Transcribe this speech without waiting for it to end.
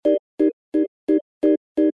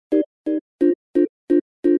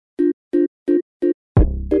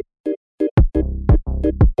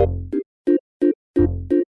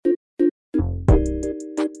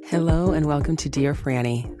Hello and welcome to Dear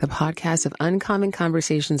Franny, the podcast of uncommon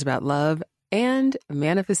conversations about love and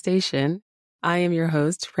manifestation. I am your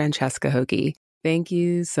host, Francesca Hoki. Thank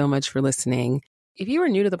you so much for listening. If you are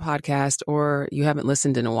new to the podcast or you haven't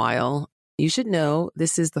listened in a while, you should know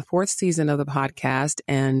this is the fourth season of the podcast,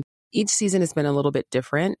 and each season has been a little bit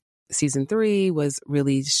different. Season 3 was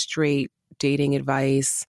really straight dating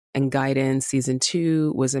advice and guidance. Season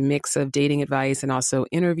 2 was a mix of dating advice and also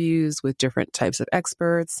interviews with different types of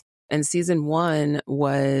experts. And season 1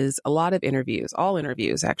 was a lot of interviews, all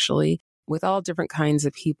interviews actually, with all different kinds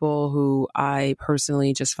of people who I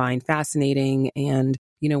personally just find fascinating and,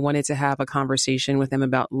 wanted to have a conversation with them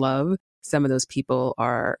about love. Some of those people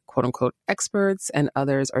are quote unquote experts and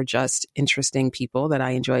others are just interesting people that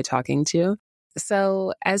I enjoy talking to.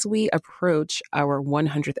 So as we approach our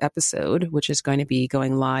 100th episode, which is going to be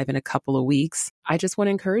going live in a couple of weeks, I just want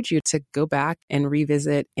to encourage you to go back and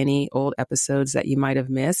revisit any old episodes that you might have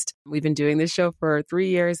missed. We've been doing this show for 3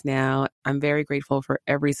 years now. I'm very grateful for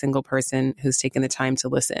every single person who's taken the time to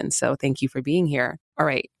listen. So thank you for being here. All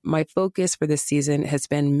right. My focus for this season has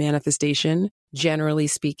been manifestation, generally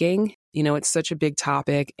speaking. It's such a big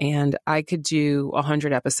topic and I could do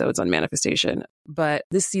 100 episodes on manifestation, but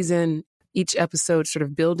this season, each episode sort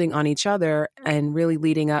of building on each other and really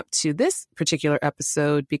leading up to this particular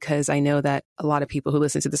episode, because I know that a lot of people who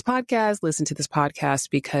listen to this podcast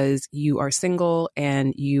because you are single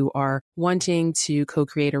and you are wanting to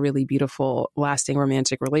co-create a really beautiful, lasting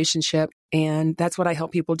romantic relationship. And that's what I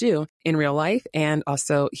help people do in real life and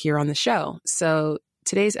also here on the show. So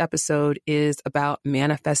today's episode is about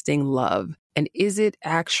manifesting love. And is it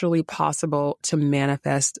actually possible to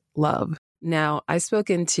manifest love? Now, I've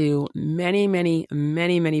spoken to many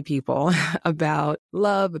people about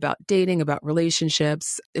love, about dating, about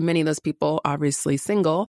relationships. And many of those people obviously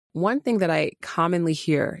single. One thing that I commonly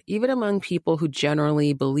hear, even among people who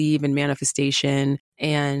generally believe in manifestation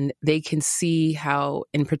and they can see how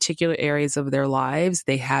in particular areas of their lives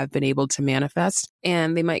they have been able to manifest,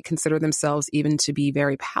 and they might consider themselves even to be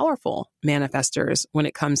very powerful manifestors when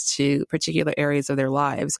it comes to particular areas of their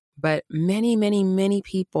lives. But many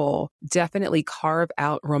people definitely carve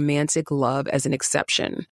out romantic love as an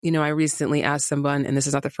exception. I recently asked someone, and this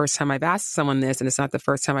is not the first time I've asked someone this, and it's not the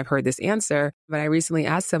first time I've heard this answer, but I recently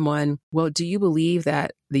asked someone, well, do you believe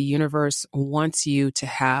that the universe wants you to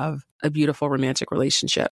have a beautiful romantic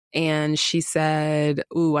relationship? And she said,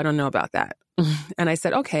 ooh, I don't know about that. And I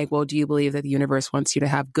said, okay, well, do you believe that the universe wants you to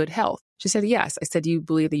have good health? She said, yes. I said, do you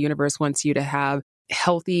believe the universe wants you to have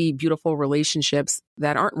healthy, beautiful relationships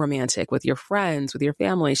that aren't romantic with your friends, with your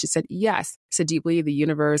family? She said, yes. I said, do you believe the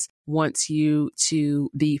universe wants you to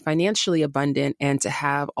be financially abundant and to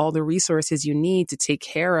have all the resources you need to take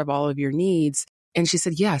care of all of your needs? And she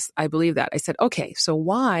said, yes, I believe that. I said, okay, so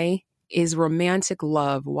why is romantic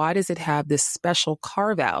love, why does it have this special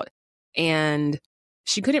carve out? And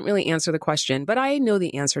she couldn't really answer the question, but I know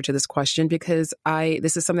the answer to this question because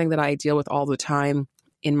this is something that I deal with all the time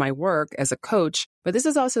in my work as a coach, but this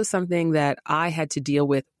is also something that I had to deal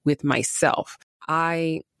with myself.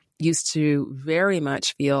 I used to very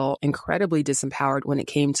much feel incredibly disempowered when it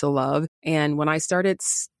came to love. And when I started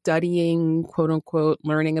studying, quote unquote,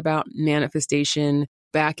 learning about manifestation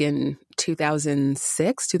back in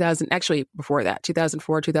 2006, actually before that,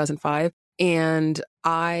 2004, 2005. And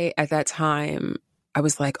at that time, I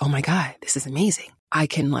was like, oh my God, this is amazing. I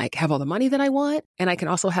can have all the money that I want and I can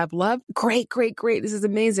also have love. Great. This is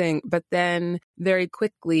amazing. But then very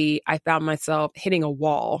quickly, I found myself hitting a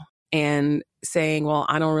wall and saying, well,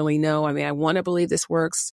 I don't really know. I mean, I want to believe this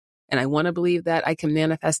works and I want to believe that I can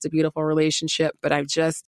manifest a beautiful relationship, but I'm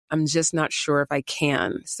just not sure if I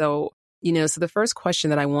can. So the first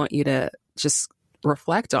question that I want you to just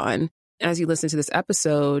reflect on as you listen to this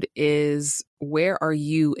episode is, where are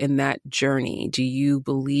you in that journey? Do you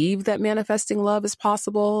believe that manifesting love is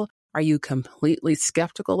possible? Are you completely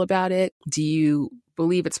skeptical about it? Do you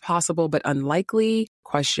believe it's possible but unlikely?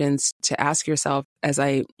 Questions to ask yourself as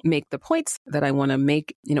I make the points that I want to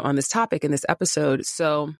make, on this topic in this episode.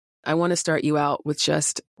 So I want to start you out with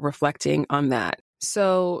just reflecting on that.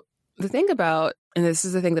 So the thing about, and this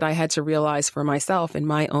is the thing that I had to realize for myself in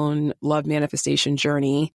my own love manifestation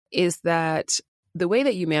journey, is that the way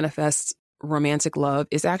that you manifest romantic love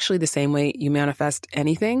is actually the same way you manifest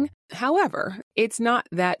anything. However, it's not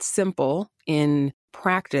that simple in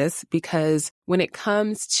practice, because when it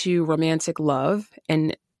comes to romantic love,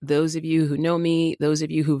 and those of you who know me, those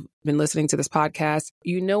of you who've been listening to this podcast,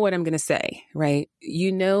 you know what I'm going to say, right?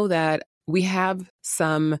 You know that we have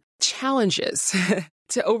some challenges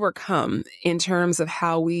to overcome in terms of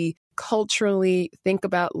how we culturally think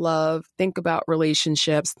about love, think about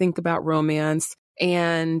relationships, think about romance.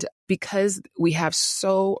 And because we have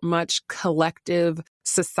so much collective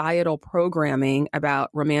societal programming about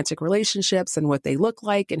romantic relationships and what they look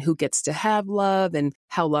like and who gets to have love and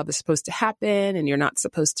how love is supposed to happen and you're not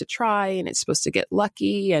supposed to try and it's supposed to get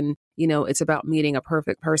lucky and, it's about meeting a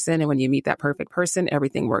perfect person. And when you meet that perfect person,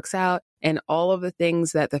 everything works out. And all of the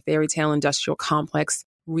things that the fairy tale industrial complex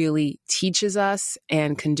really teaches us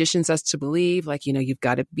and conditions us to believe, like, you've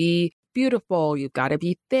got to be beautiful, you've got to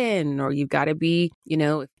be thin, or you've got to be,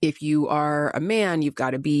 if you are a man, you've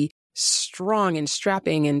got to be strong and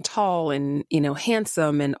strapping and tall and,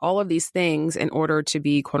 handsome and all of these things in order to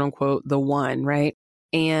be quote unquote the one, right?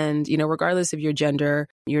 And, regardless of your gender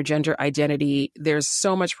identity, there's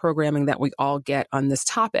so much programming that we all get on this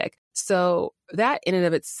topic. So that in and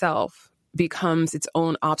of itself becomes its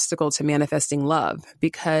own obstacle to manifesting love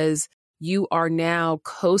because you are now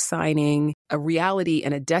co-signing a reality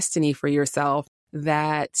and a destiny for yourself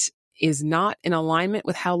that is not in alignment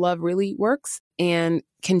with how love really works and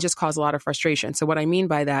can just cause a lot of frustration. So what I mean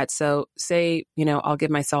by that, so say, I'll give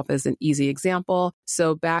myself as an easy example.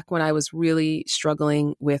 So back when I was really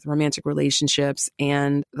struggling with romantic relationships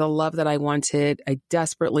and the love that I wanted, I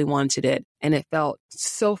desperately wanted it. And it felt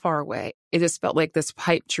so far away. It just felt like this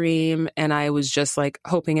pipe dream. And I was just like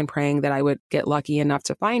hoping and praying that I would get lucky enough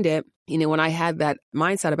to find it. When I had that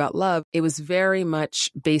mindset about love, it was very much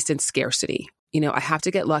based in scarcity. I have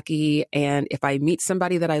to get lucky. And if I meet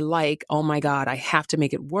somebody that I like, oh my God, I have to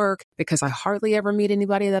make it work because I hardly ever meet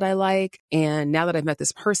anybody that I like. And now that I've met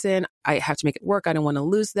this person, I have to make it work. I don't want to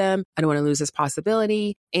lose them. I don't want to lose this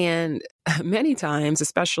possibility. And many times,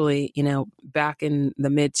 especially, back in the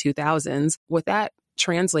mid 2000s, what that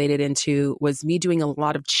translated into was me doing a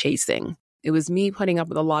lot of chasing. It was me putting up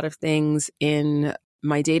with a lot of things in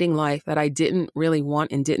my dating life that I didn't really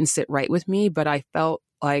want and didn't sit right with me, but I felt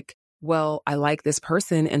like, well, I like this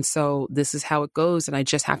person. And so this is how it goes. And I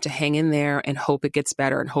just have to hang in there and hope it gets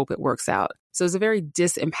better and hope it works out. So it's a very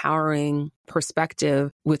disempowering perspective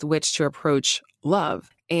with which to approach love.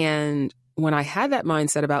 And when I had that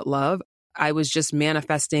mindset about love, I was just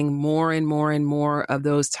manifesting more and more and more of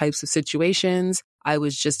those types of situations. I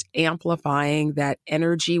was just amplifying that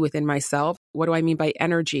energy within myself. What do I mean by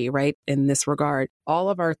energy, right? In this regard, all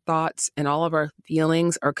of our thoughts and all of our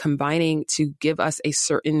feelings are combining to give us a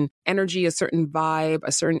certain energy, a certain vibe,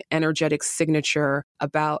 a certain energetic signature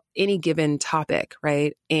about any given topic,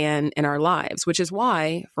 right? And in our lives, which is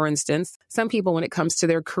why, for instance, some people, when it comes to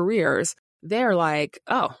their careers, they're like,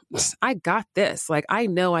 oh, I got this. Like, I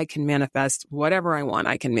know I can manifest whatever I want.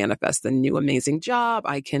 I can manifest the new amazing job.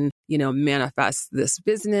 I can, manifest this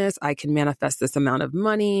business. I can manifest this amount of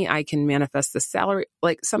money. I can manifest the salary.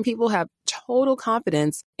 Like, some people have total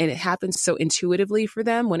confidence and it happens so intuitively for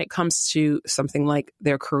them when it comes to something like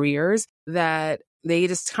their careers that they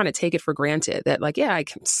just kind of take it for granted that like, yeah,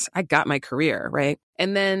 I got my career. Right.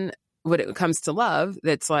 And then when it comes to love,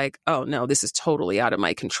 that's like, oh no, this is totally out of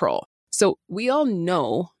my control. So we all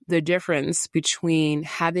know the difference between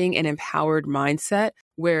having an empowered mindset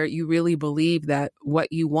where you really believe that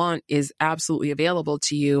what you want is absolutely available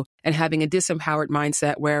to you and having a disempowered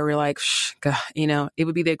mindset where we're like, God, it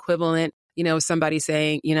would be the equivalent, somebody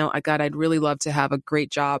saying, I'd really love to have a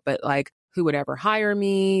great job, but like, who would ever hire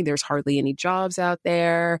me? There's hardly any jobs out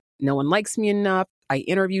there. No one likes me enough. I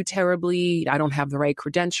interview terribly. I don't have the right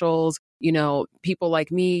credentials. People like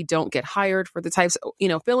me don't get hired for the types,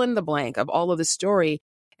 fill in the blank of all of the story.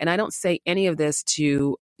 And I don't say any of this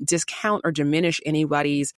to discount or diminish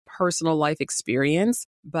anybody's personal life experience.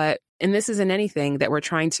 And this isn't anything that we're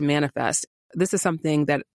trying to manifest. This is something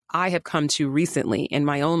that I have come to recently in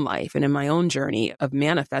my own life and in my own journey of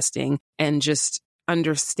manifesting and just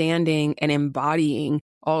understanding and embodying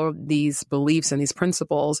all of these beliefs and these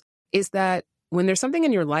principles is that when there's something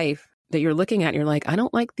in your life that you're looking at and you're like, I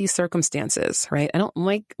don't like these circumstances, right? I don't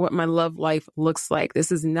like what my love life looks like.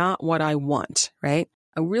 This is not what I want, right?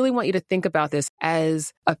 I really want you to think about this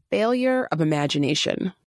as a failure of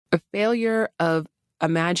imagination, a failure of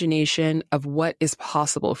imagination of what is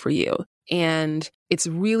possible for you. And it's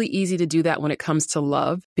really easy to do that when it comes to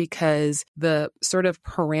love because the sort of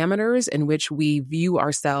parameters in which we view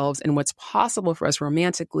ourselves and what's possible for us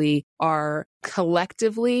romantically are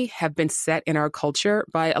collectively have been set in our culture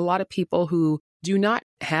by a lot of people who do not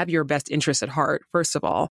have your best interest at heart, first of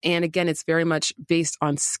all. And again, it's very much based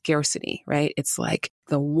on scarcity, right? It's like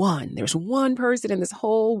there's one person in this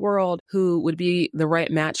whole world who would be the right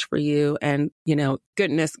match for you. And,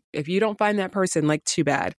 goodness, if you don't find that person, like, too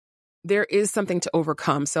bad. There is something to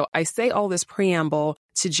overcome. So I say all this preamble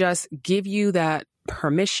to just give you that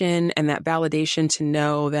permission and that validation to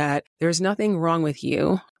know that there's nothing wrong with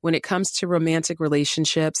you. when it comes to romantic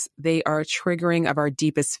relationships, they are triggering of our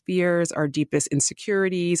deepest fears, our deepest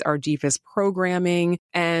insecurities, our deepest programming.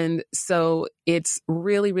 And so it's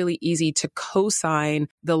really, really easy to co-sign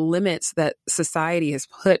the limits that society has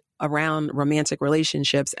put around romantic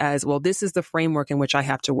relationships as, well, this is the framework in which I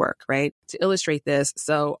have to work, right? To illustrate this,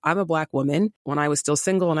 so I'm a Black woman. When I was still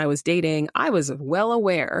single and I was dating, I was well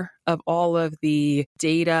aware of all of the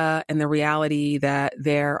data and the reality that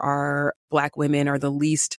there are Black women are the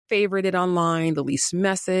least favorited online, the least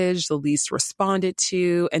messaged, the least responded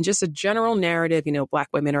to, and just a general narrative, Black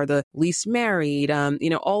women are the least married,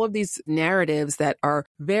 all of these narratives that are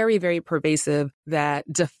very, very pervasive that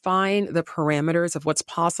define the parameters of what's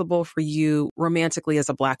possible for you romantically as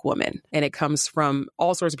a Black woman. And it comes from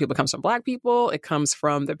all sorts of people. It comes from Black people. It comes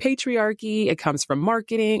from the patriarchy. It comes from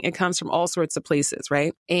marketing. It comes from all sorts of places,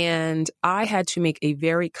 right? And I had to make a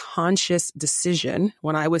very conscious decision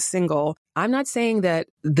when I was single. I'm not saying that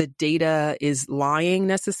the data is lying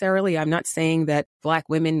necessarily. I'm not saying that Black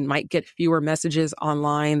women might get fewer messages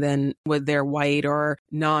online than with their white or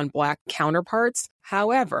non-Black counterparts.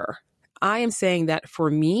 However, I am saying that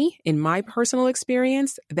for me, in my personal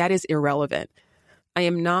experience, that is irrelevant. I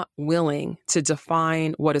am not willing to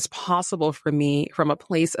define what is possible for me from a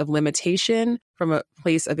place of limitation, from a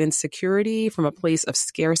place of insecurity, from a place of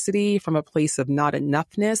scarcity, from a place of not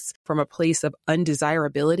enoughness, from a place of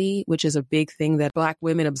undesirability, which is a big thing that Black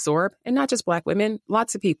women absorb. And not just Black women,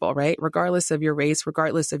 lots of people, right? Regardless of your race,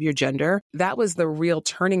 regardless of your gender. That was the real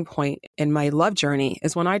turning point in my love journey,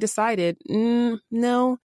 is when I decided,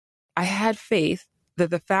 no, I had faith that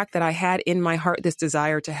the fact that I had in my heart this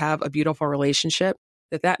desire to have a beautiful relationship,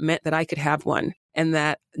 that meant that I could have one, and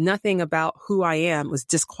that nothing about who I am was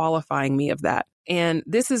disqualifying me of that. And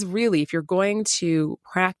this is really, if you're going to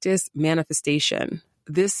practice manifestation,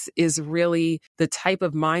 this is really the type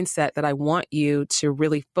of mindset that I want you to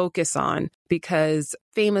really focus on, because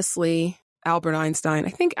famously, Albert Einstein, I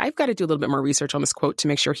think I've got to do a little bit more research on this quote to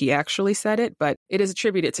make sure he actually said it, but it is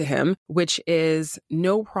attributed to him, which is,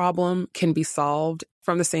 no problem can be solved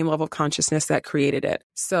from the same level of consciousness that created it.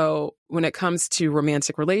 So when it comes to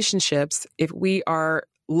romantic relationships, if we are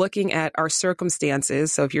looking at our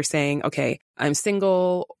circumstances, so if you're saying, okay, I'm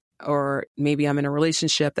single, or maybe I'm in a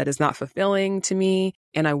relationship that is not fulfilling to me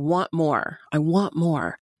and I want more.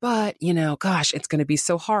 But, gosh, it's going to be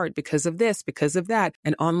so hard because of this, because of that.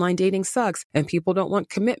 And online dating sucks and people don't want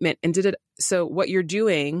commitment. So what you're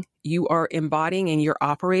doing, you are embodying and you're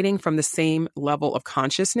operating from the same level of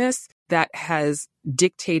consciousness that has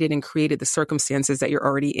dictated and created the circumstances that you're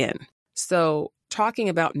already in. So talking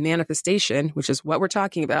about manifestation, which is what we're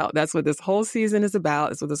talking about, that's what this whole season is about.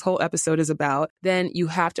 That's what this whole episode is about. Then you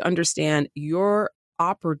have to understand your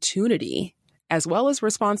opportunity as well as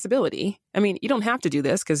responsibility. I mean, you don't have to do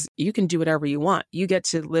this because you can do whatever you want. You get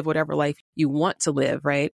to live whatever life you want to live,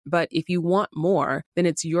 right? But if you want more, then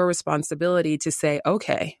it's your responsibility to say,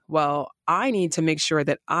 okay, well, I need to make sure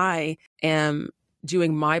that I am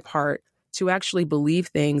doing my part to actually believe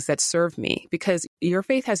things that serve me, because your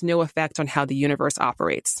faith has no effect on how the universe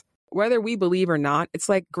operates. Whether we believe or not, it's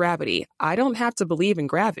like gravity. I don't have to believe in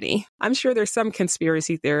gravity. I'm sure there's some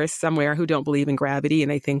conspiracy theorists somewhere who don't believe in gravity. And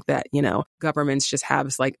they think that, governments just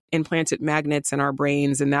have like implanted magnets in our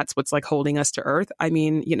brains and that's what's like holding us to Earth. I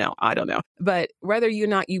mean, I don't know. But whether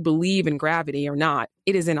you believe in gravity or not,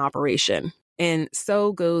 it is in operation. And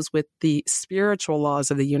so goes with the spiritual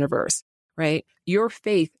laws of the universe. Right? Your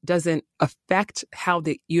faith doesn't affect how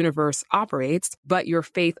the universe operates, but your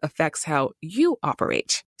faith affects how you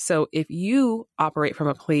operate. So if you operate from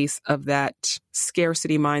a place of that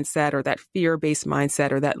scarcity mindset or that fear-based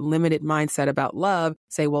mindset or that limited mindset about love,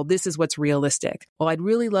 say, well, this is what's realistic. Well, I'd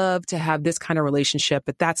really love to have this kind of relationship,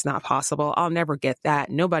 but that's not possible. I'll never get that.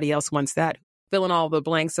 Nobody else wants that. Fill in all the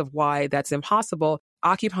blanks of why that's impossible.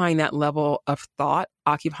 Occupying that level of thought,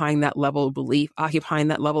 occupying that level of belief, occupying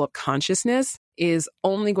that level of consciousness is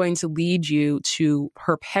only going to lead you to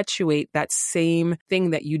perpetuate that same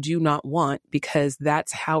thing that you do not want, because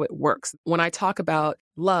that's how it works. When I talk about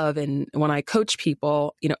love and when I coach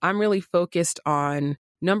people, I'm really focused on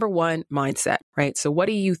number one, mindset, right? So what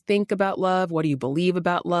do you think about love? What do you believe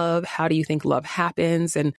about love? How do you think love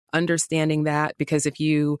happens? And understanding that, because if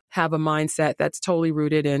you have a mindset that's totally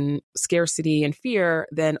rooted in scarcity and fear,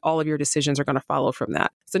 then all of your decisions are going to follow from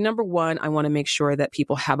that. So number one, I want to make sure that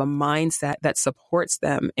people have a mindset that supports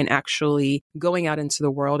them in actually going out into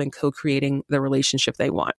the world and co-creating the relationship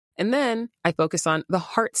they want. And then I focus on the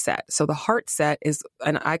heart set. So the heart set is,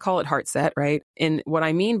 and I call it heart set, right? And what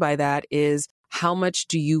I mean by that is, how much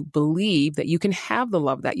do you believe that you can have the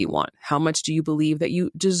love that you want? How much do you believe that you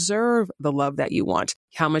deserve the love that you want?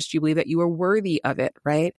 How much do you believe that you are worthy of it,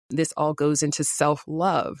 right? This all goes into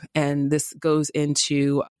self-love. And this goes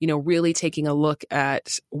into, really taking a look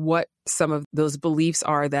at what some of those beliefs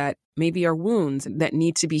are that maybe are wounds that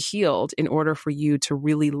need to be healed in order for you to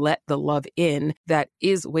really let the love in that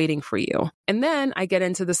is waiting for you. And then I get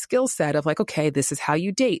into the skill set of like, okay, this is how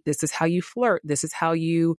you date. This is how you flirt. This is how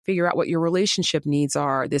you figure out what your relationship needs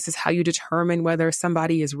are. This is how you determine whether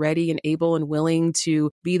somebody is ready and able and willing to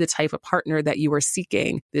be the type of partner that you are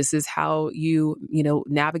seeking. This is how you,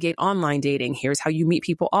 navigate online dating. Here's how you meet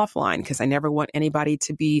people offline, because I never want anybody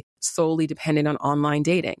to be solely dependent on online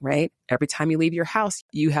dating, right? Every time you leave your house,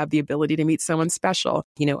 you have the ability to meet someone special.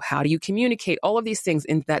 How do you communicate? All of these things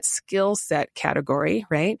in that skill set category,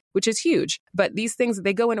 right? Which is huge. But these things,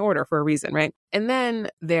 they go in order for a reason, right? And then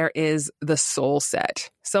there is the soul set.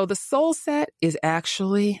 So the soul set is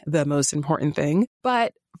actually the most important thing.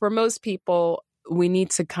 But for most people, we need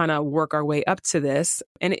to kind of work our way up to this.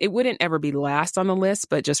 And it wouldn't ever be last on the list,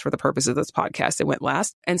 but just for the purpose of this podcast, it went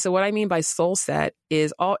last. And so what I mean by soul set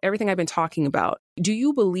is everything I've been talking about. Do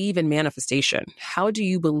you believe in manifestation? How do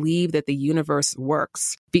you believe that the universe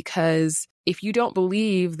works? Because if you don't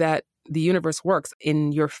believe that the universe works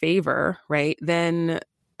in your favor, right, then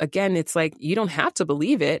again, it's like you don't have to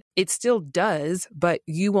believe it. It still does, but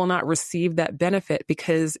you will not receive that benefit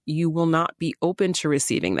because you will not be open to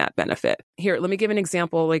receiving that benefit. Here, let me give an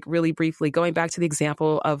example, like really briefly, going back to the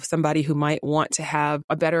example of somebody who might want to have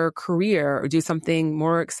a better career or do something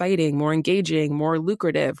more exciting, more engaging, more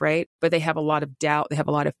lucrative, right? But they have a lot of doubt. They have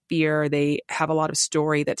a lot of fear. They have a lot of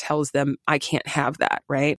story that tells them, I can't have that,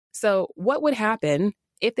 right? So what would happen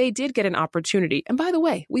if they did get an opportunity? And by the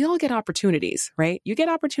way, we all get opportunities, right? You get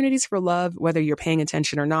opportunities for love, whether you're paying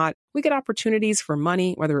attention or not. We get opportunities for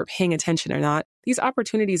money, whether we're paying attention or not. These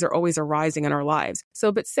opportunities are always arising in our lives.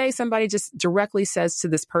 So, but say somebody just directly says to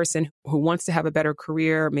this person who wants to have a better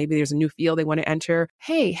career, maybe there's a new field they want to enter.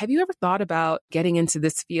 Hey, have you ever thought about getting into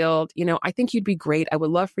this field? I think you'd be great. I would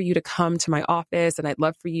love for you to come to my office and I'd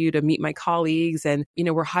love for you to meet my colleagues. And,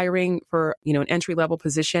 we're hiring for, an entry-level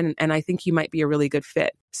position. And I think you might be a really good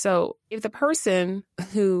fit. So if the person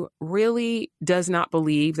who really does not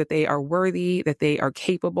believe that they are worthy, that they are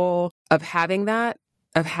capable of having that,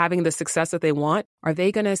 of having the success that they want, are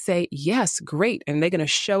they going to say, yes, great? And they're going to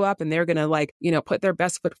show up and they're going to, put their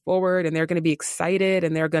best foot forward and they're going to be excited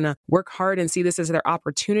and they're going to work hard and see this as their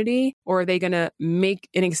opportunity? Or are they going to make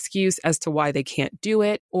an excuse as to why they can't do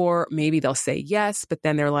it? Or maybe they'll say yes, but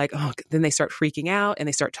then they're like, then they start freaking out and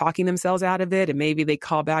they start talking themselves out of it. And maybe they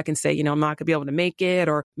call back and say, I'm not going to be able to make it.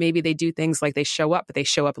 Or maybe they do things like they show up, but they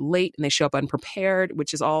show up late and they show up unprepared,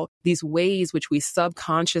 which is all these ways which we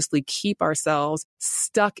subconsciously keep ourselves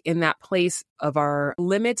stuck in that place of our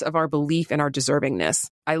limits of our belief and our deservingness.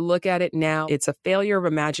 I look at it now, it's a failure of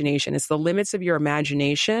imagination. It's the limits of your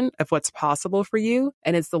imagination of what's possible for you.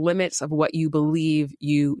 And it's the limits of what you believe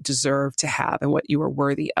you deserve to have and what you are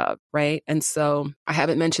worthy of, right? And so I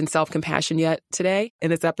haven't mentioned self-compassion yet today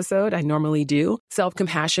in this episode. I normally do.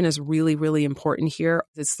 Self-compassion is really, really important here.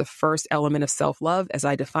 It's the first element of self-love as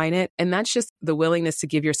I define it. And that's just the willingness to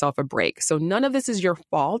give yourself a break. So none of this is your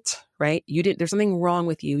fault, right? There's something wrong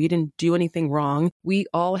with you. You didn't do anything wrong. We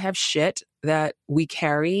all have shit that we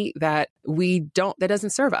carry that doesn't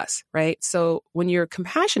serve us, right? So when you're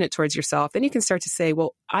compassionate towards yourself, then you can start to say,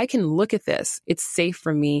 well, I can look at this. It's safe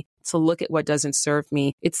for me to look at what doesn't serve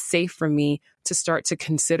me. It's safe for me to start to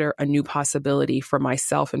consider a new possibility for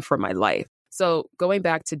myself and for my life. So going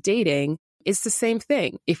back to dating, it's the same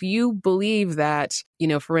thing. If you believe that,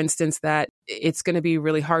 for instance, that it's going to be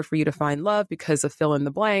really hard for you to find love because of fill in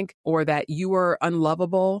the blank, or that you are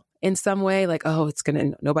unlovable in some way, like,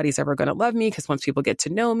 nobody's ever going to love me because once people get to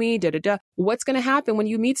know me, what's going to happen when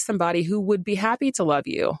you meet somebody who would be happy to love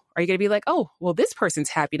you? Are you going to be like, oh, well, this person's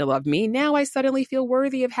happy to love me. Now I suddenly feel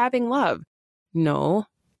worthy of having love. No.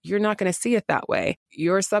 You're not going to see it that way.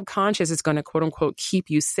 Your subconscious is going to, quote unquote, keep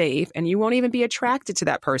you safe, and you won't even be attracted to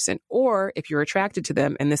that person. Or if you're attracted to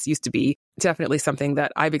them, and this used to be definitely something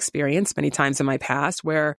that I've experienced many times in my past,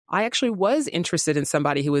 where I actually was interested in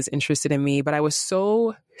somebody who was interested in me, but I was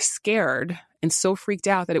so scared and so freaked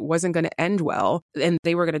out that it wasn't going to end well and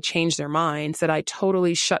they were going to change their minds that I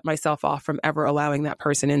totally shut myself off from ever allowing that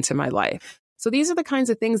person into my life. So these are the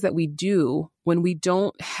kinds of things that we do when we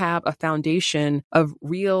don't have a foundation of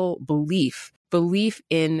real belief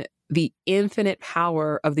in the infinite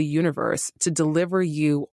power of the universe to deliver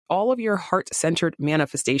you all of your heart-centered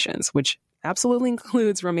manifestations, which absolutely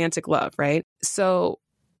includes romantic love, right? So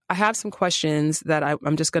I have some questions that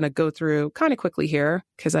I'm just going to go through kind of quickly here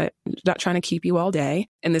because I'm not trying to keep you all day.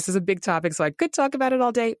 And this is a big topic, so I could talk about it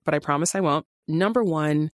all day, but I promise I won't. Number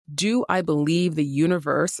one, do I believe the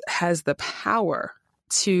universe has the power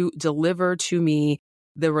to deliver to me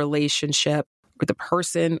the relationship or the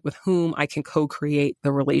person with whom I can co-create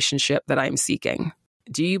the relationship that I'm seeking?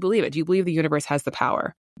 Do you believe it? Do you believe the universe has the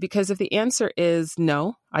power? Because if the answer is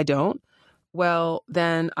no, I don't, well,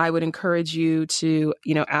 then I would encourage you to,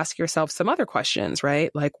 ask yourself some other questions,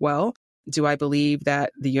 right? Like, well, do I believe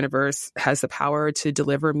that the universe has the power to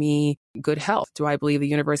deliver me good health? Do I believe the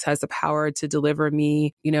universe has the power to deliver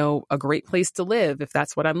me, a great place to live if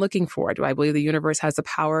that's what I'm looking for? Do I believe the universe has the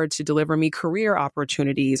power to deliver me career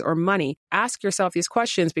opportunities or money? Ask yourself these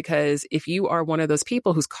questions, because if you are one of those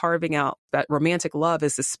people who's carving out that romantic love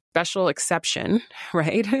as a special exception,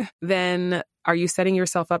 right? Then are you setting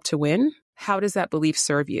yourself up to win? How does that belief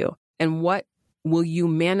serve you? And what will you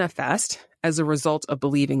manifest as a result of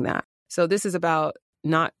believing that? So this is about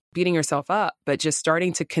not beating yourself up, but just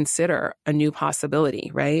starting to consider a new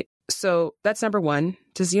possibility, right? So that's number one.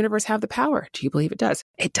 Does the universe have the power? Do you believe it does?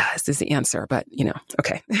 It does is the answer, but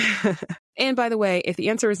okay. And by the way, if the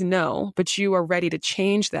answer is no, but you are ready to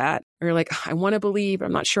change that, or you're like, I want to believe,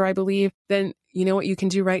 I'm not sure I believe, then you know what you can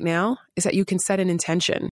do right now is that you can set an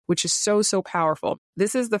intention, which is so, so powerful.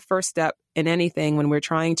 This is the first step in anything when we're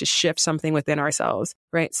trying to shift something within ourselves,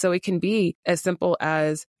 right? So it can be as simple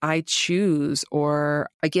as I choose, or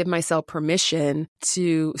I give myself permission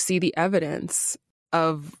to see the evidence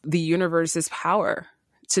of the universe's power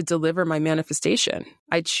to deliver my manifestation.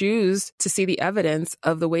 I choose to see the evidence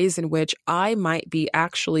of the ways in which I might be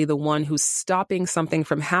actually the one who's stopping something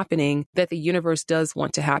from happening that the universe does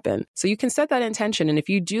want to happen. So you can set that intention. And if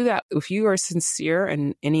you do that, if you are sincere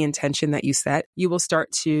in any intention that you set, you will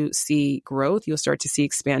start to see growth, you'll start to see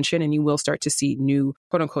expansion, and you will start to see new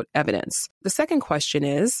quote unquote evidence. The second question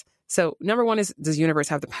is, so number one is, does the universe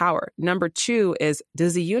have the power? Number two is,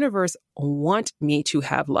 does the universe want me to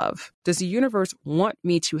have love? Does the universe want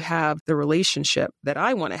me to have the relationship that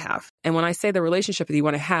I want to have? And when I say the relationship that you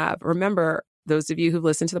want to have, remember, those of you who've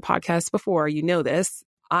listened to the podcast before, you know this,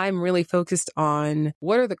 I'm really focused on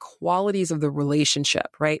what are the qualities of the relationship,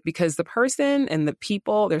 right? Because the person and the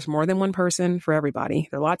people, there's more than one person for everybody.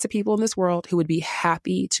 There are lots of people in this world who would be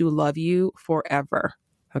happy to love you forever,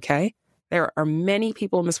 okay? There are many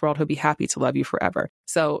people in this world who'd be happy to love you forever.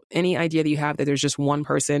 So any idea that you have that there's just one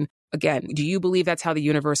person, again, do you believe that's how the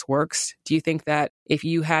universe works? Do you think that if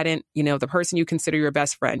you hadn't, the person you consider your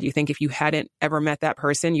best friend, do you think if you hadn't ever met that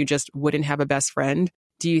person, you just wouldn't have a best friend?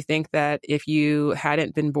 Do you think that if you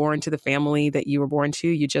hadn't been born to the family that you were born to,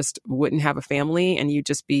 you just wouldn't have a family and you'd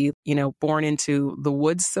just be, born into the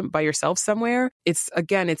woods by yourself somewhere? It's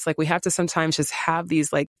like we have to sometimes just have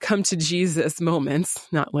these like come to Jesus moments,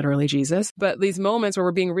 not literally Jesus, but these moments where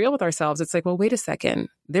we're being real with ourselves. It's like, well, wait a second.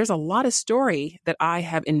 There's a lot of story that I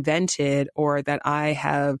have invented or that I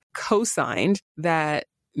have co-signed that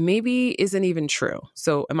maybe isn't even true.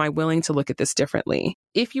 So am I willing to look at this differently?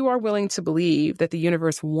 If you are willing to believe that the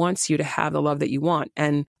universe wants you to have the love that you want,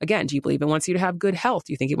 and again, do you believe it wants you to have good health?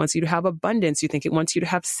 Do you think it wants you to have abundance? Do you think it wants you to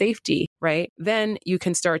have safety, right? Then you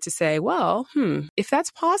can start to say, well, if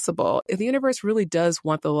that's possible, if the universe really does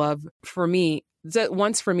want the love for me,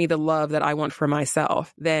 wants for me the love that I want for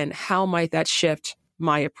myself, then how might that shift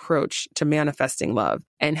my approach to manifesting love?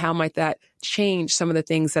 And how might that change some of the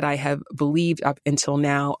things that I have believed up until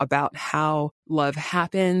now about how love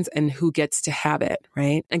happens and who gets to have it,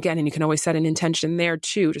 right? Again, and you can always set an intention there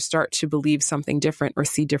too, to start to believe something different or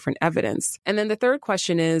see different evidence. And then the third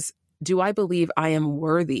question is, do I believe I am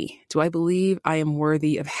worthy? Do I believe I am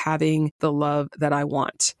worthy of having the love that I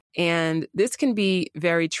want? And this can be a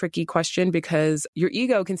very tricky question because your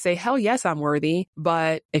ego can say, hell yes, I'm worthy.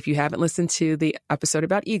 But if you haven't listened to the episode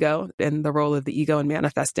about ego and the role of the ego in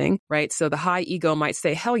manifesting, right? So the high ego might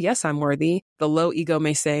say, hell yes, I'm worthy. The low ego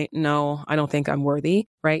may say, no, I don't think I'm worthy,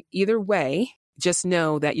 right? Either way, just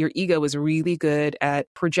know that your ego is really good at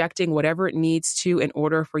projecting whatever it needs to in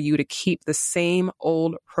order for you to keep the same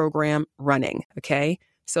old program running, okay?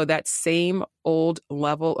 So that same old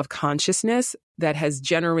level of consciousness that has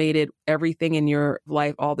generated everything in your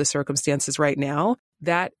life, all the circumstances right now,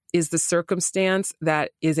 that is the circumstance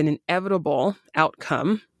that is an inevitable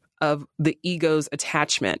outcome of the ego's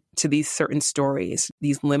attachment to these certain stories,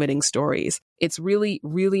 these limiting stories. It's really,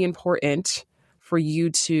 really important for you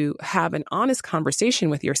to have an honest conversation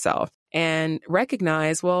with yourself and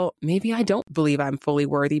recognize, well, maybe I don't believe I'm fully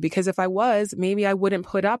worthy, because if I was, maybe I wouldn't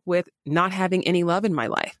put up with not having any love in my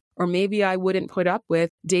life. Or maybe I wouldn't put up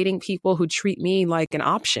with dating people who treat me like an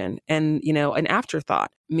option and, an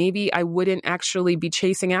afterthought. Maybe I wouldn't actually be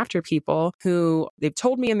chasing after people who they've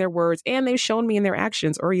told me in their words and they've shown me in their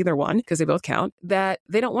actions, or either one, because they both count, that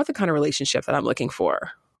they don't want the kind of relationship that I'm looking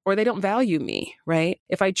for. or they don't value me, right?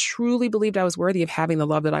 If I truly believed I was worthy of having the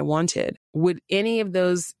love that I wanted, would any of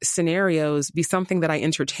those scenarios be something that I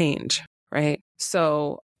entertained, right?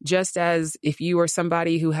 So just as if you are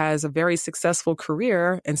somebody who has a very successful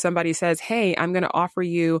career and somebody says, hey, I'm going to offer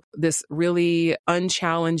you this really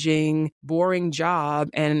unchallenging, boring job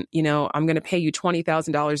and, I'm going to pay you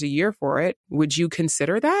 $20,000 a year for it. Would you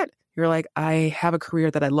consider that? You're like, I have a career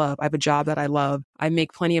that I love. I have a job that I love. I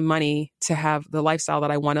make plenty of money to have the lifestyle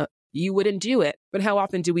that I want to. You wouldn't do it. But how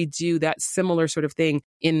often do we do that similar sort of thing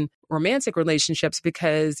in romantic relationships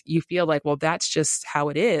because you feel like, well, that's just how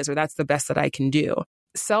it is, or that's the best that I can do?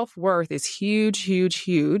 Self-worth is huge, huge,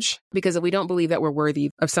 huge, because if we don't believe that we're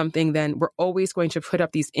worthy of something, then we're always going to put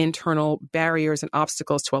up these internal barriers and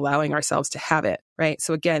obstacles to allowing ourselves to have it, right?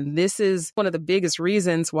 So again, this is one of the biggest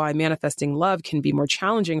reasons why manifesting love can be more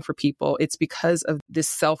challenging for people. It's because of this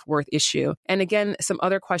self-worth issue. And again, some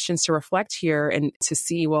other questions to reflect here and to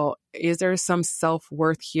see, well, is there some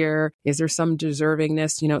self-worth here? Is there some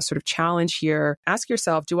deservingness, sort of challenge here? Ask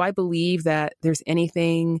yourself, do I believe that there's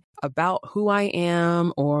anything about who I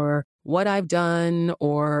am or what I've done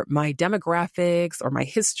or my demographics or my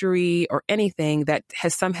history or anything that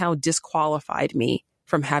has somehow disqualified me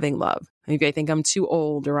from having love? Maybe I think I'm too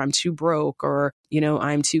old or I'm too broke or,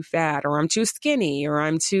 I'm too fat or I'm too skinny or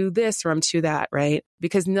I'm too this or I'm too that, right?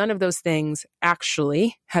 Because none of those things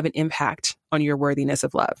actually have an impact on your worthiness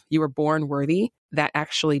of love. You were born worthy. That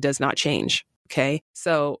actually does not change. Okay.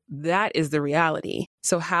 So that is the reality.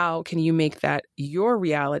 So how can you make that your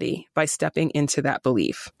reality? By stepping into that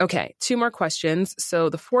belief. Okay. 2 more questions. So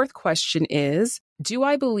the 4th question is, do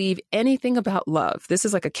I believe anything about love? This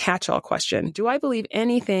is like a catch-all question. Do I believe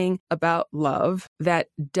anything about love that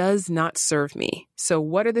does not serve me? So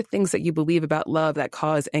what are the things that you believe about love that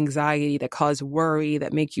cause anxiety, that cause worry,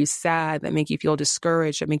 that make you sad, that make you feel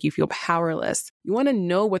discouraged, that make you feel powerless? You want to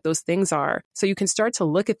know what those things are so you can start to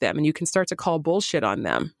look at them and you can start to call bullshit on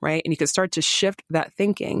them, right? And you can start to shift that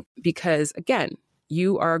thinking because, again,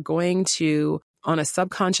 you are going to, on a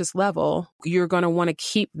subconscious level, you're going to want to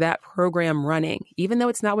keep that program running. Even though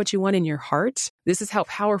it's not what you want in your heart, this is how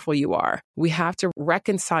powerful you are. We have to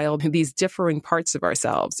reconcile these differing parts of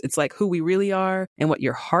ourselves. It's like who we really are and what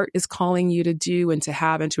your heart is calling you to do and to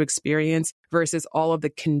have and to experience versus all of the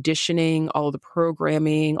conditioning, all of the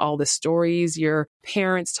programming, all the stories your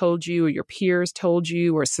parents told you or your peers told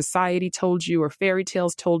you or society told you or fairy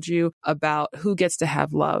tales told you about who gets to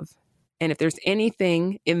have love. And if there's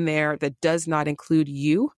anything in there that does not include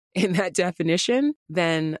you in that definition,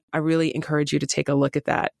 then I really encourage you to take a look at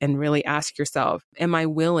that and really ask yourself, am I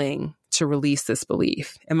willing to release this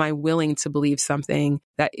belief? Am I willing to believe something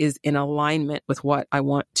that is in alignment with what I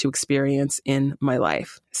want to experience in my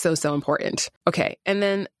life? So important. Okay. And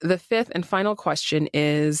then the 5th and final question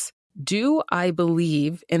is, do I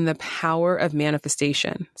believe in the power of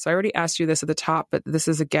manifestation? So I already asked you this at the top, but this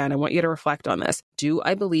is, again, I want you to reflect on this. Do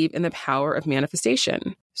I believe in the power of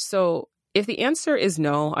manifestation? So if the answer is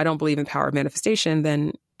no, I don't believe in the power of manifestation,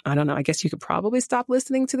 then I don't know. I guess you could probably stop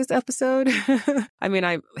listening to this episode. I mean,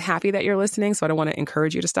 I'm happy that you're listening, so I don't want to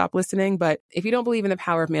encourage you to stop listening. But if you don't believe in the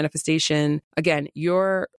power of manifestation, again,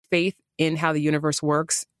 your faith in how the universe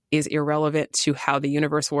works is irrelevant to how the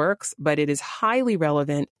universe works, but it is highly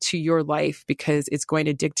relevant to your life because it's going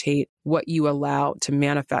to dictate what you allow to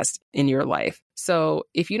manifest in your life. So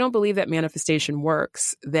if you don't believe that manifestation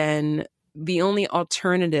works, then the only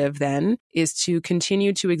alternative then is to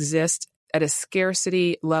continue to exist at a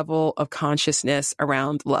scarcity level of consciousness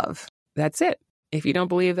around love. That's it. If you don't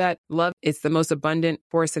believe that love is the most abundant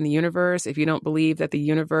force in the universe, if you don't believe that the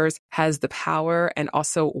universe has the power and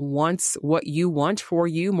also wants what you want for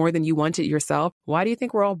you more than you want it yourself, why do you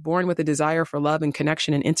think we're all born with a desire for love and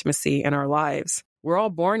connection and intimacy in our lives? We're all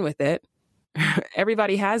born with it.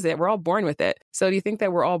 Everybody has it. We're all born with it. So do you think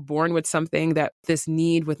that we're all born with something, that this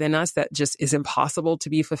need within us that just is impossible to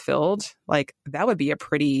be fulfilled? Like, that would be a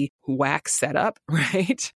pretty whack setup,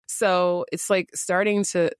 right? So it's like starting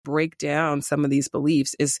to break down some of these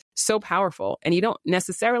beliefs is so powerful. And you don't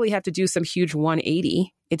necessarily have to do some huge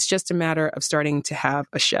 180. It's just a matter of starting to have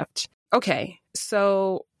a shift. Okay,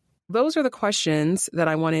 so those are the questions that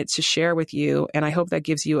I wanted to share with you. And I hope that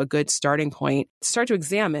gives you a good starting point to start to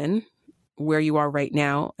examine where you are right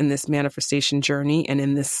now in this manifestation journey and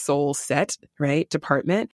in this soul set, right,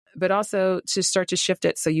 department, but also to start to shift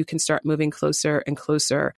it so you can start moving closer and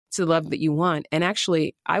closer to the love that you want. And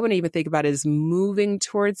actually, I wouldn't even think about it as moving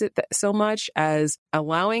towards it so much as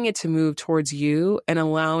allowing it to move towards you and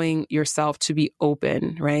allowing yourself to be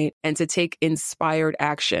open, right? And to take inspired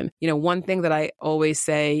action. One thing that I always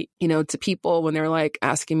say, to people when they're like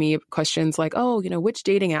asking me questions like, oh, which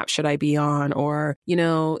dating app should I be on? Or,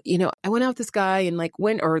 I went out with this guy and like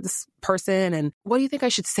or this person, and what do you think I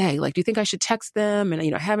should say? Like, do you think I should text them?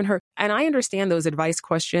 And, I haven't heard. And I understand those advice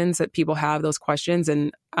questions that people have, those questions.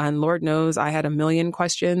 And Lord knows I had a million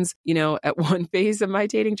questions, at one phase of my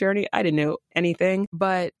dating journey. I didn't know anything,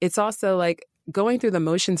 but it's also like going through the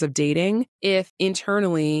motions of dating. If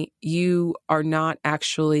internally you are not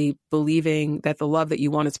actually believing that the love that you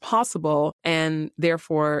want is possible, and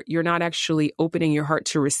therefore you're not actually opening your heart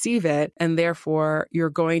to receive it, and therefore you're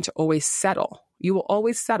going to always settle. You will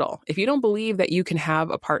always settle. If you don't believe that you can have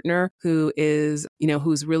a partner who is,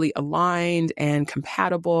 who's really aligned and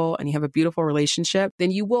compatible and you have a beautiful relationship, then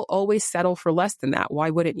you will always settle for less than that. Why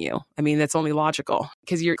wouldn't you? I mean, that's only logical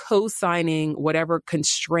because you're co-signing whatever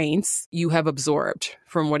constraints you have absorbed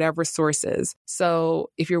from whatever sources. So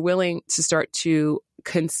if you're willing to start to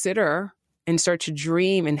consider and start to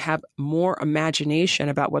dream and have more imagination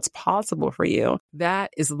about what's possible for you, that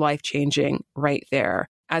is life-changing right there.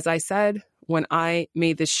 As I said, when I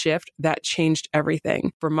made this shift, that changed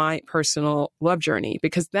everything for my personal love journey,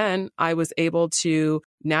 because then I was able to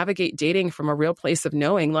navigate dating from a real place of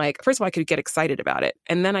knowing, like, first of all, I could get excited about it.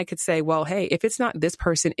 And then I could say, well, hey, if it's not this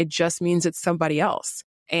person, it just means it's somebody else.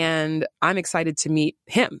 And I'm excited to meet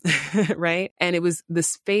him, right? And it was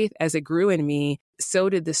this faith as it grew in me, so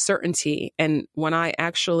did the certainty. And when I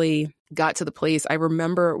actually got to the place, I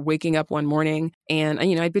remember waking up one morning and,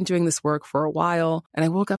 I'd been doing this work for a while, and I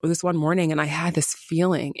woke up this one morning and I had this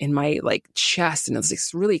feeling in my chest, and it was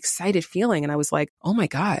this really excited feeling. And I was like, oh my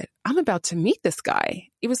God, I'm about to meet this guy.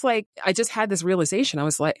 It was like, I just had this realization. I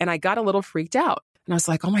was like, and I got a little freaked out. And I was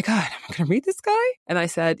like, oh my God, am I going to meet this guy? And I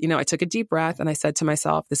said, I took a deep breath and I said to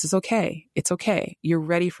myself, this is okay. It's okay. You're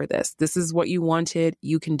ready for this. This is what you wanted.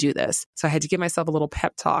 You can do this. So I had to give myself a little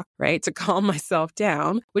pep talk, right? To calm myself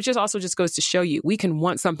down, which is also just goes to show you, we can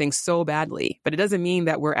want something so badly, but it doesn't mean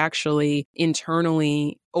that we're actually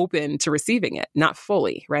internally open to receiving it, not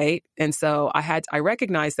fully, right? And so I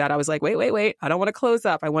recognized that. I was like, wait. I don't want to close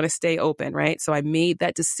up. I want to stay open, right? So I made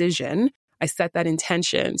that decision. I set that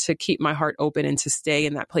intention to keep my heart open and to stay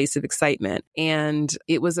in that place of excitement. And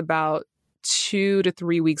it was about 2 to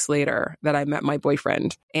 3 weeks later that I met my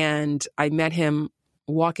boyfriend, and I met him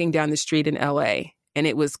walking down the street in LA. And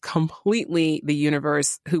it was completely the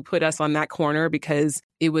universe who put us on that corner, because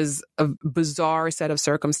it was a bizarre set of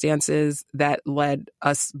circumstances that led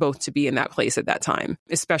us both to be in that place at that time,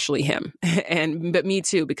 especially him. But me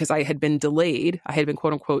too, because I had been delayed. I had been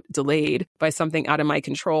quote unquote delayed by something out of my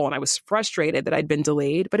control. And I was frustrated that I'd been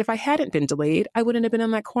delayed. But if I hadn't been delayed, I wouldn't have been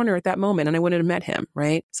on that corner at that moment, and I wouldn't have met him,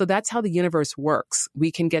 right? So that's how the universe works.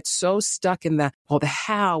 We can get so stuck in the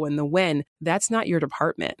how and the when. That's not your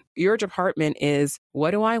department. Your department is,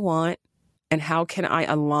 what do I want? And how can I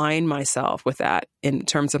align myself with that in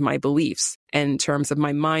terms of my beliefs, in terms of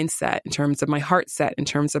my mindset, in terms of my heart set, in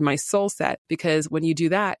terms of my soul set? Because when you do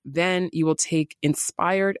that, then you will take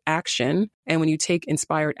inspired action. And when you take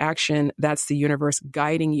inspired action, that's the universe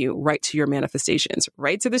guiding you right to your manifestations,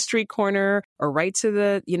 right to the street corner, or right to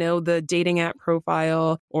the, the dating app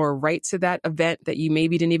profile, or right to that event that you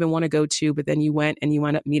maybe didn't even want to go to, but then you went and you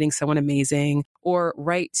wound up meeting someone amazing, or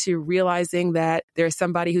right to realizing that there's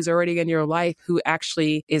somebody who's already in your life who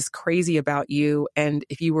actually is crazy about you. And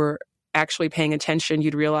if you were actually paying attention,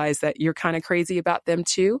 you'd realize that you're kind of crazy about them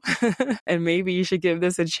too. And maybe you should give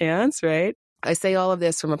this a chance, right? I say all of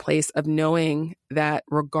this from a place of knowing that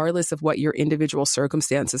regardless of what your individual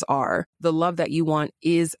circumstances are, the love that you want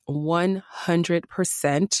is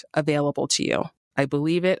 100% available to you. I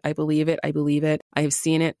believe it. I believe it. I believe it. I have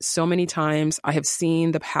seen it so many times. I have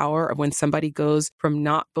seen the power of when somebody goes from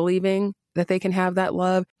not believing that they can have that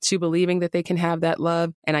love to believing that they can have that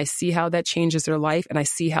love. And I see how that changes their life. And I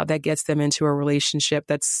see how that gets them into a relationship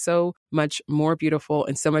that's so much more beautiful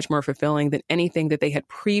and so much more fulfilling than anything that they had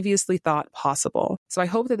previously thought possible. So I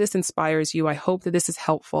hope that this inspires you. I hope that this is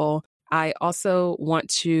helpful. I also want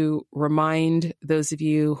to remind those of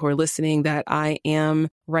you who are listening that I am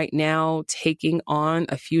right now taking on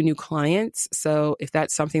a few new clients. So if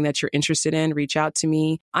that's something that you're interested in, reach out to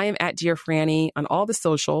me. I am at Dear Franny on all the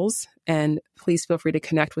socials, and please feel free to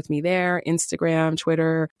connect with me there. Instagram,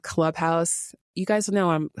 Twitter, Clubhouse. You guys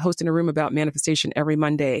know I'm hosting a room about manifestation every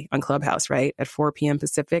Monday on Clubhouse, right? At 4 p.m.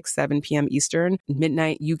 Pacific, 7 p.m. Eastern,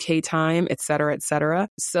 midnight UK time, et cetera, et cetera.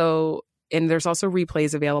 So And there's also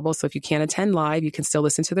replays available. So if you can't attend live, you can still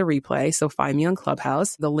listen to the replay. So find me on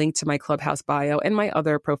Clubhouse. The link to my Clubhouse bio and my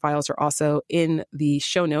other profiles are also in the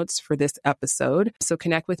show notes for this episode. So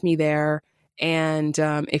connect with me there. And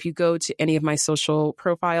if you go to any of my social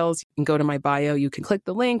profiles, you can go to my bio, you can click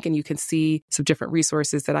the link and you can see some different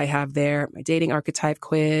resources that I have there. My dating archetype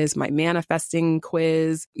quiz, my manifesting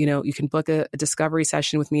quiz. You can book a discovery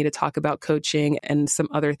session with me to talk about coaching and some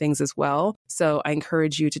other things as well. So I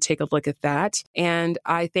encourage you to take a look at that. And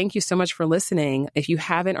I thank you so much for listening. If you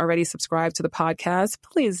haven't already subscribed to the podcast,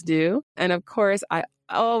 please do. And of course, I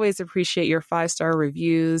always appreciate your 5-star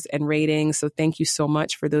reviews and ratings. So thank you so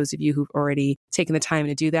much for those of you who've already taken the time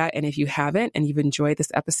to do that. And if you haven't and you've enjoyed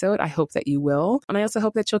this episode, I hope that you will. And I also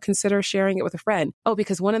hope that you'll consider sharing it with a friend. Oh,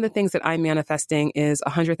 because one of the things that I'm manifesting is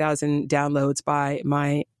 100,000 downloads by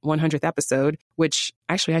my 100th episode, which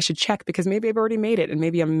actually I should check because maybe I've already made it and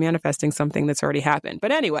maybe I'm manifesting something that's already happened.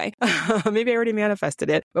 But anyway, maybe I already manifested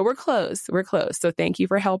it, but we're close. We're close. So thank you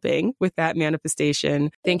for helping with that manifestation.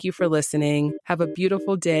 Thank you for listening. Have a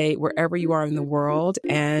beautiful day wherever you are in the world.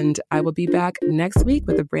 And I will be back next week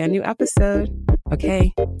with a brand new episode.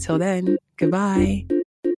 Okay, till then, goodbye.